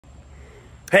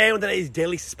Hey, on today's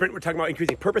Daily Sprint, we're talking about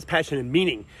increasing purpose, passion, and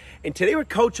meaning. And today with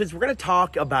coaches, we're going to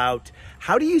talk about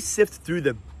how do you sift through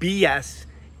the BS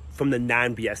from the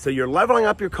non-BS. So you're leveling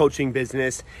up your coaching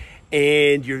business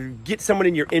and you get someone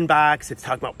in your inbox that's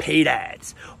talking about paid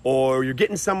ads, or you're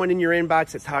getting someone in your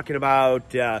inbox that's talking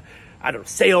about,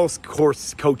 sales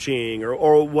course coaching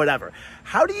or whatever.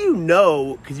 How do you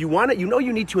know, because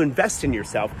you need to invest in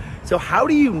yourself. So how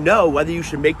do you know whether you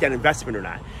should make that investment or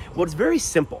not? Well, it's very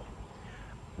simple.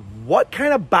 What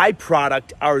kind of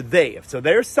byproduct are they? So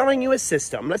they're selling you a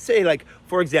system. Let's say, like,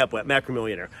 for example, at Macro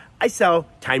Millionaire, I sell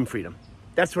time freedom.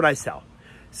 That's what I sell.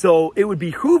 So it would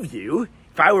behoove you,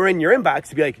 if I were in your inbox,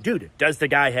 to be like, dude, does the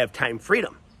guy have time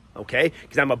freedom? Okay,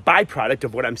 because I'm a byproduct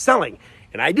of what I'm selling.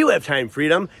 And I do have time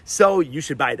freedom, so you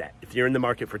should buy that if you're in the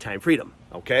market for time freedom,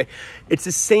 okay? It's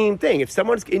the same thing. If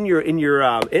someone's in your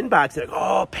inbox, they're like,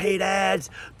 oh, paid ads,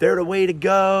 they're the way to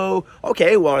go.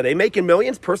 Okay, well, are they making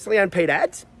millions personally on paid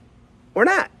ads or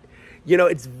not? You know,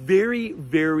 it's very,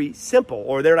 very simple.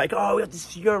 Or they're like, oh, we have the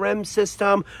CRM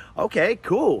system. Okay,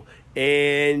 cool.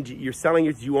 And you're selling,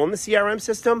 do you own the CRM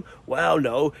system? Well,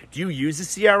 no. Do you use the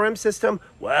CRM system?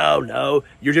 Well, no.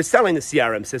 You're just selling the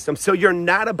CRM system. So you're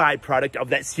not a byproduct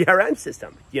of that CRM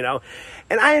system, you know?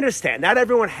 And I understand not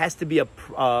everyone has to be a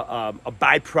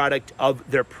byproduct of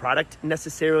their product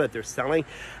necessarily that they're selling.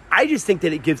 I just think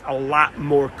that it gives a lot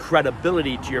more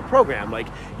credibility to your program. Like,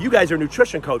 you guys are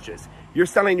nutrition coaches. You're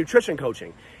selling nutrition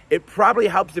coaching. It probably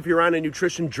helps if you're on a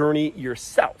nutrition journey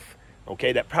yourself.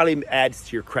 Okay, that probably adds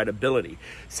to your credibility.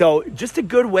 So just a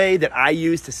good way that I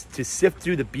use to sift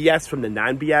through the BS from the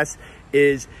non-BS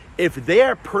is if they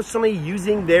are personally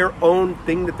using their own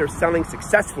thing that they're selling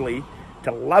successfully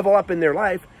to level up in their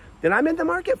life, then I'm in the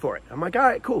market for it. I'm like, all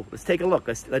right, cool. Let's take a look.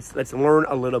 Let's learn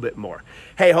a little bit more.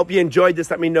 Hey, hope you enjoyed this.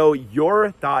 Let me know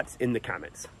your thoughts in the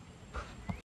comments.